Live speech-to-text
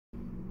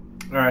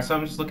Alright, so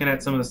I'm just looking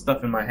at some of the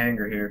stuff in my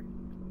hangar here.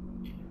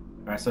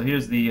 Alright, so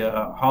here's the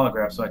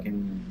holograph so I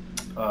can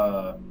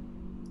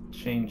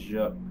change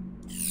up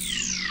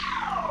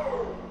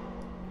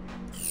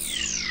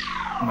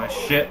my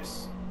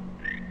ships.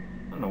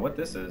 I don't know what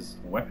this is.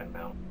 Weapon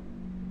mount.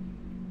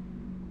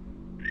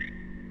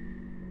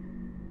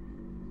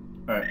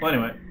 Alright, well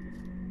anyway.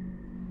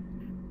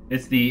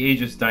 It's the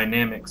Aegis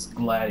Dynamics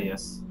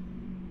Gladius.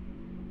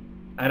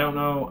 I don't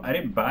know, I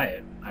didn't buy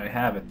it. I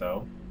have it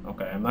though.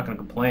 Okay, I'm not gonna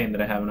complain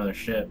that I have another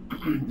ship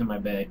in my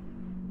bay.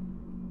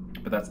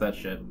 But that's that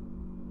ship.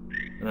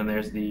 And then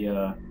there's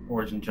the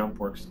Origin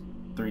Jumpworks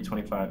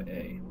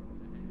 325A.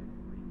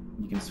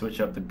 You can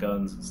switch up the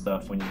guns and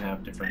stuff when you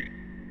have different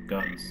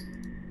guns.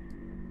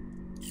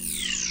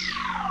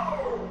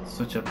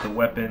 Switch up the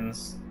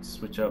weapons,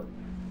 switch up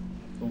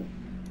the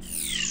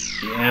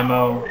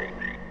ammo.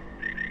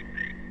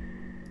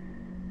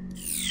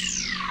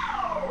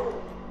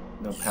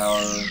 No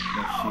power,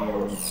 no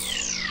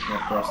shields, no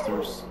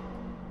thrusters.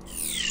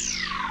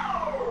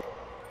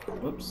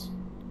 Whoops.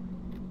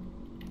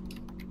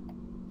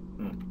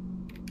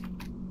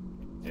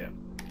 Yeah.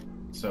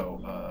 So,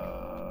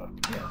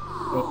 yeah.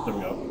 Oh, there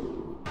we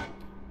go.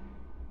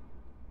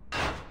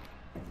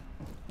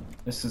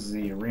 This is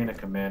the Arena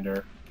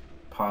Commander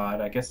pod.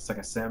 I guess it's like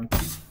a sim.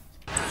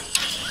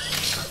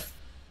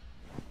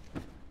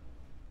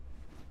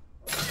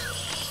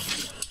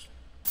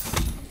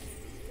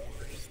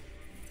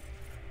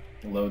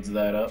 Loads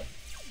that up.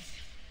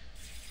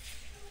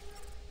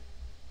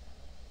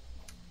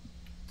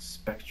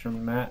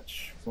 Spectrum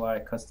match. Fly a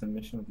custom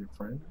mission with your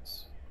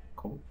friends.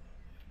 Cool.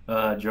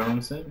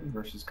 Drone sim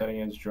versus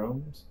cutting edge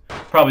drones.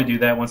 Probably do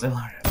that once I learn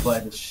how to fly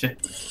this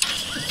shit.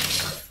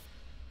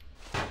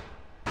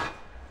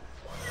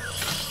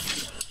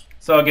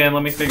 So again,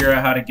 let me figure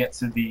out how to get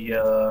to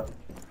the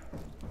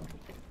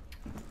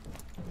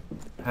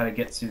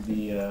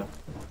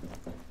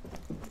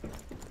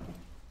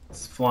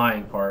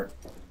flying part.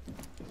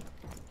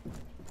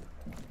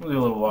 We'll do a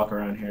little walk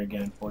around here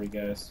again for you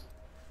guys.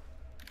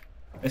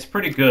 It's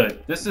pretty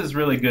good. This is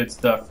really good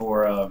stuff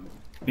for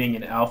being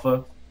an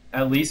alpha.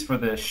 At least for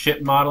the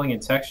ship modeling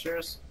and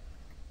textures,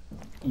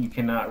 you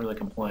cannot really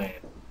complain.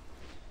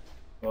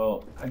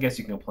 Well, I guess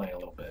you can complain a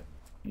little bit.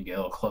 You get a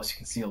little close, you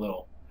can see a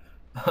little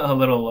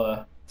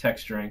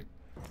texturing.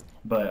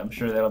 But I'm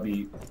sure that'll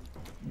be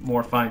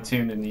more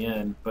fine-tuned in the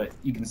end. But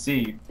you can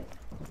see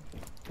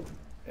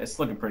it's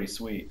looking pretty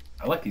sweet.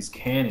 I like these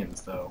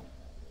cannons though.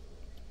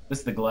 This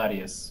is the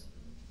Gladius.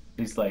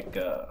 These like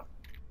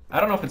I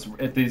don't know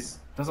if these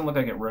doesn't look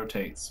like it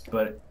rotates,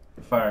 but it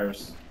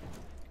fires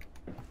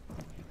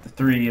the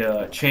three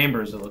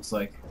chambers. It looks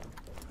like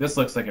this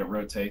looks like it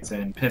rotates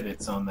and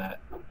pivots on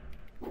that.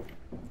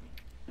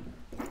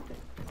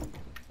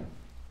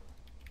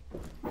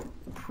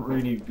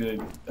 Pretty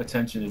good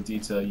attention to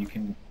detail. You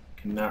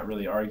cannot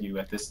really argue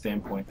at this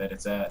standpoint that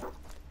it's at. I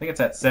think it's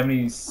at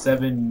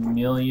 $77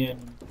 million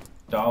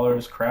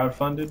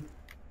crowdfunded.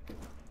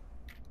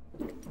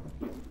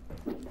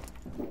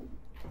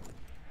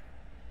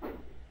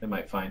 They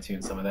might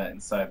fine-tune some of that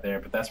inside there,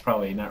 but that's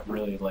probably not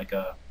really like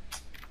a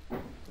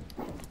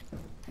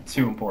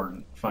too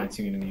important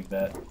fine-tuning of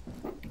that.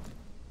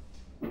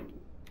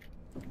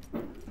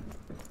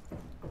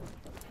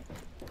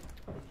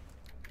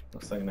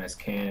 Looks like a nice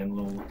cannon,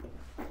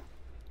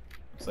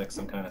 looks like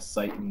some kind of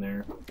sight in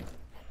there.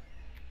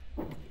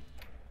 I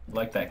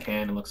like that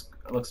cannon, it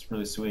looks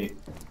really sweet.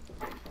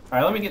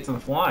 Alright, let me get to the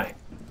flying.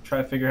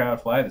 Try to figure out how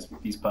to fly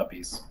these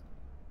puppies.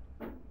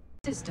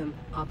 System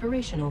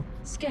operational.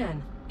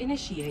 Scan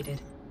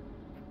initiated.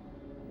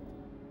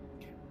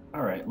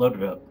 Alright,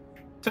 loaded up.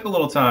 Took a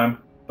little time,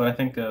 but I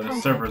think the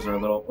servers are a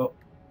little... Oh.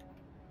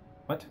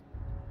 What?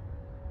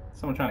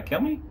 Someone trying to kill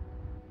me?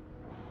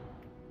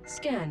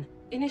 Scan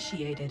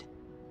initiated.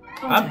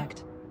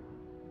 Contact.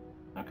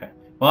 Okay.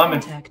 Well, I'm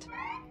Contact.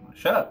 in...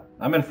 Shut up.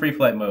 I'm in free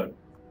flight mode.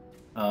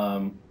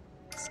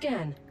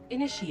 Scan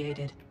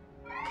initiated.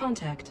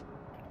 Contact.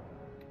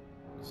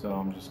 So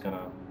I'm just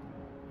gonna...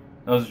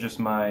 Those are just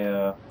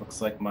my,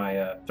 looks like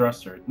my,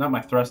 thrusters. Not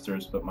my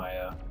thrusters, but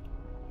my,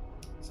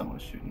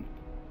 someone's shooting.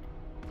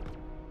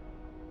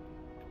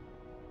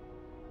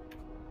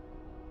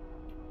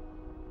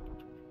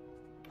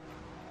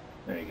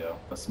 There you go,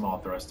 the small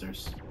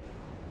thrusters.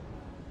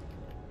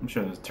 I'm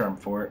sure there's a term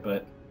for it,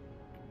 but...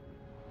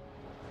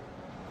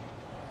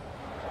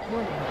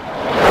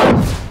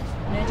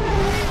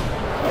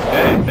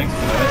 Okay, thanks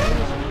for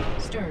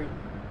that. Stern.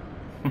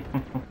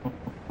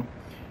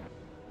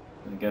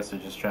 I guess they're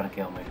just trying to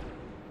kill me.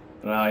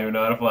 I don't even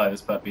know how to fly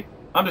this puppy.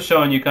 I'm just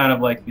showing you kind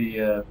of like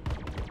the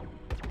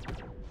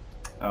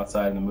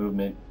outside of the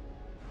movement.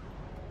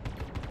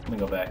 Let me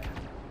go back.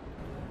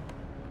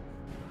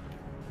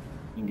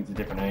 You can get the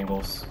different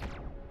angles.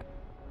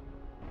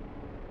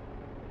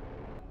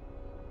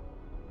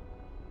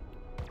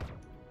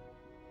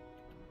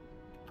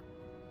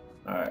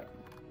 Alright.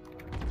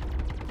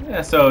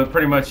 Yeah, so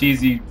pretty much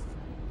easy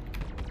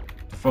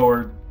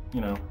forward, you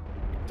know,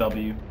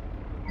 W.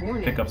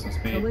 Warning. Pick up some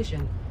speed.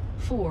 Collision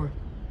 4.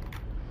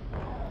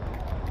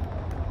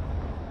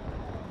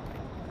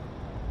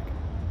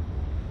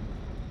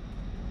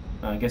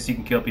 I guess you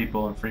can kill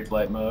people in free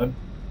flight mode.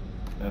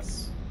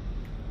 That's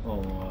a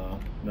little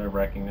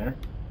nerve-wracking there,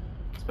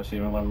 especially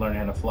when I'm learning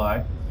how to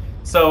fly.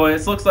 So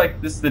it looks like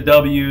this is the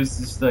W's,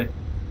 this is the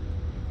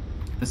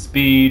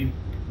speed.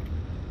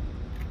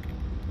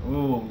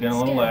 Ooh, I'm getting a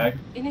little lag.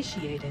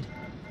 Initiated.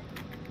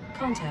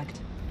 Contact.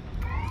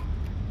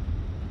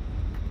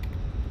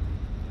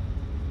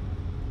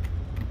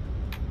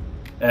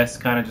 S,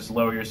 kind of just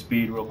lower your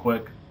speed real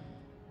quick.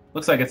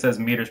 Looks like it says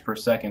meters per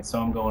second,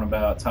 so I'm going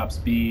about top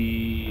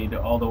speed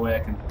all the way I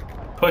can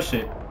push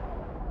it.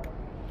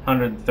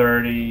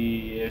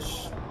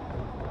 130-ish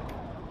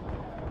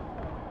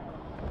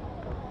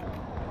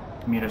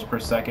meters per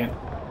second.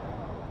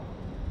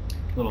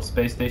 Little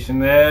space station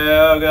there.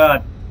 Oh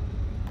god.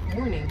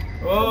 Warning.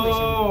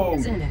 Oh.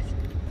 Zenith.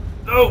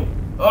 Oh.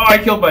 Oh, I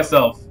killed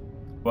myself.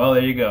 Well,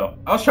 there you go.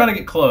 I was trying to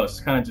get close,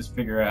 kind of just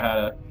figure out how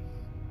to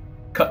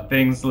cut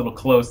things a little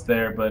close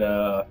there, but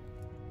I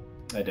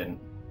didn't.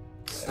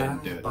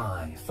 Stand do it.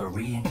 by for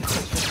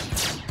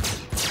reintegration.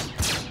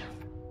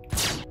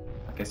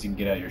 I guess you can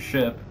get out of your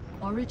ship.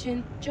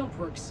 Origin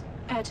Jumpworks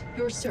at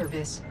your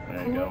service.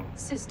 There you go.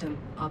 System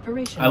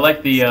operational. I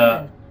like the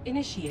Scan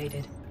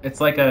initiated.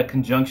 it's like a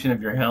conjunction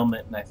of your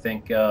helmet and I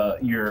think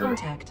your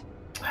Contact.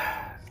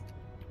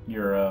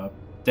 your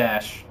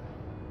dash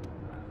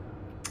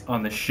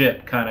on the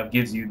ship kind of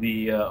gives you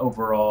the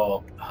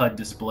overall HUD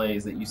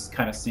displays that you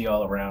kind of see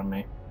all around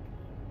me.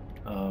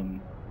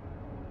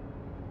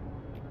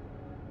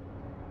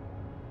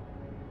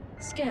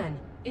 Scan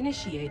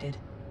initiated.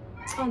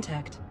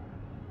 Contact.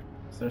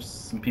 So there's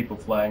some people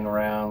flying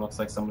around. Looks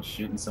like someone's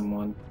shooting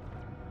someone.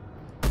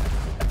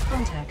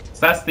 Contact.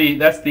 So that's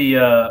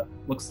the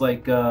looks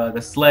like the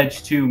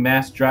Sledge 2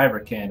 mass driver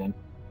cannon.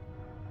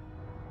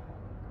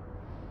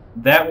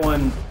 That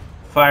one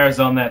fires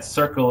on that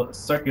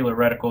circular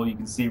reticle you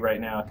can see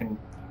right now.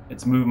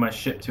 It's moving my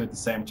ship to at the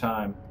same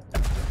time.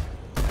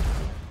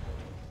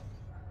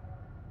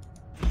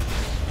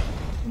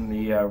 And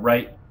the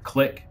right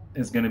click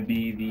is going to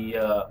be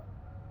the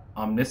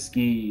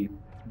Omnisky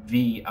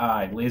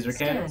VI laser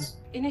cannons.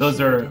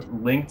 Those are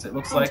linked, it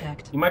looks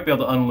Contact. like. You might be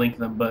able to unlink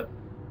them, but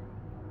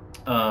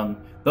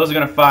those are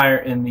going to fire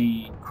in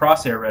the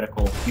crosshair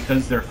reticle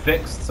because they're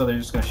fixed, so they're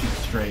just going to shoot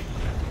straight.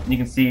 And you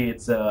can see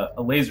it's a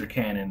laser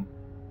cannon,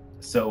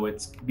 so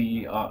it's going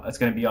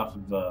to be off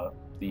of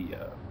the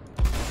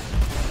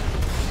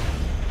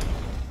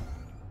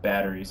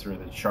batteries or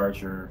the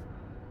charger.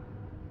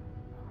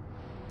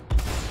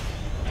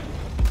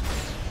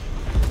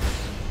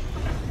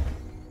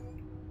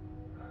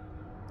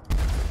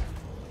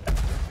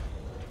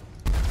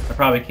 I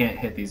probably can't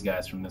hit these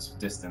guys from this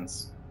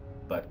distance,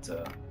 but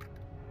let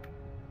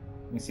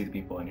me see the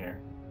people in here.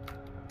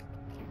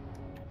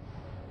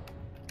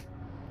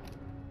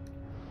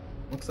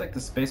 Looks like the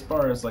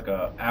spacebar is like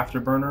a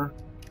afterburner,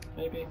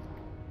 maybe?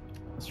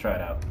 Let's try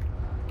it out.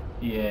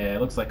 Yeah,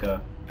 it looks like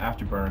a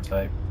afterburner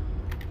type.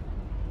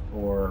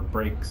 Or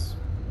brakes.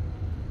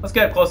 Let's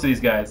get up close to these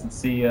guys and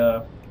see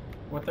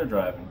what they're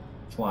driving,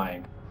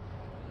 flying.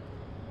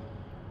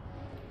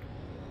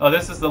 Oh,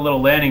 this is the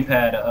little landing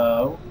pad.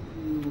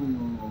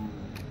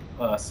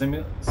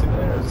 Simulator is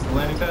the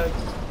landing pad.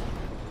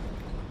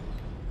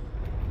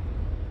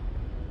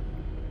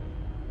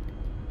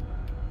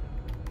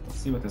 Let's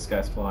see what this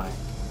guy's flying.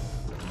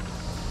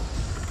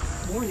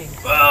 Warning.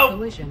 Oh!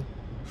 Collision.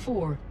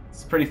 4.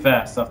 It's pretty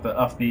fast off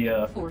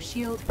the 4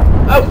 shield.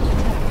 Oh!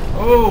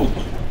 Oh!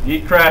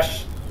 He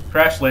crash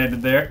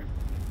landed there.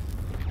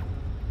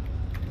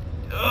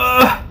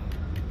 Ugh!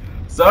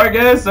 Sorry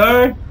guys,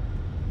 sorry.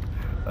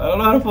 I don't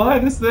know how to fly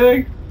this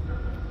thing.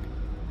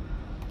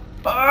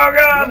 Oh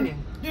god!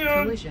 Warning.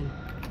 Yeah. Collision.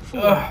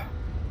 4.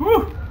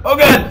 Whew. Oh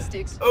god!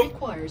 Ballistics Oh.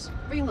 requires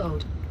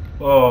reload.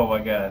 Oh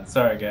my god,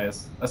 sorry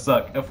guys. I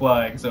suck at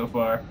flying so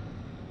far.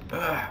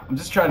 I'm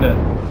just trying to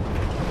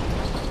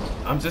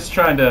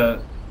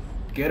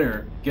get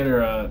her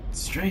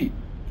straight.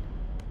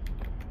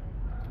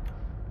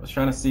 I was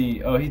trying to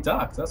see. Oh, he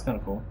docked. That's kind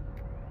of cool.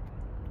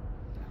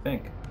 I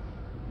think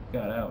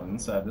got out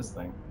inside this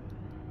thing.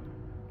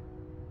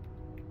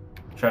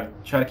 Try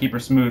to keep her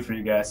smooth for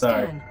you guys.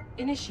 Sorry. Scan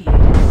initiated.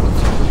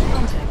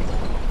 Contact.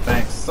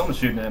 Thanks. Someone's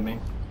shooting at me.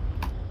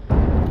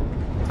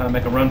 Time to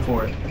make a run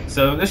for it.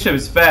 So this ship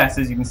is fast,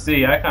 as you can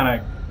see. I kind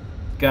of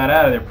got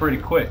out of there pretty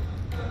quick.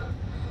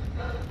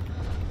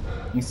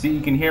 You see, you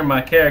can hear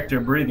my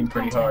character breathing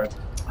pretty hard.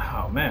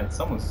 Oh man,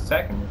 someone's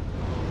attacking me.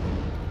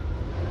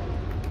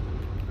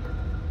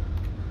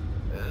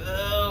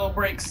 Oh,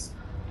 brakes.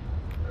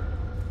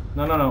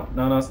 No,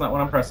 that's not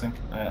what I'm pressing.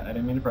 I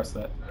didn't mean to press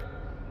that.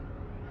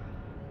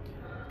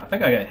 I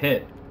think I got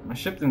hit. My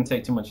ship didn't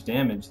take too much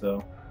damage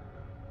though.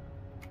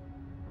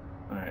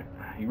 Alright,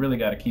 you really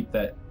got to keep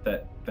that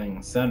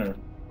thing centered.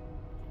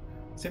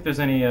 See if there's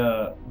any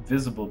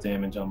visible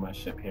damage on my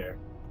ship here.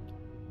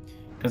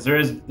 Because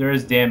there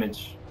is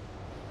damage,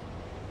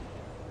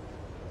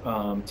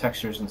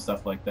 textures and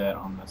stuff like that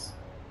on this.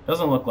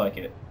 Doesn't look like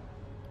it.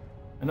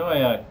 I know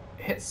I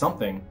hit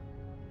something.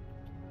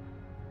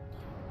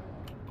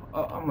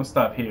 I'm gonna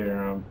stop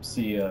here and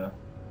see.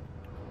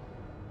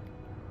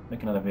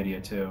 Make another video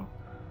too.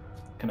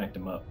 Connect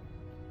them up.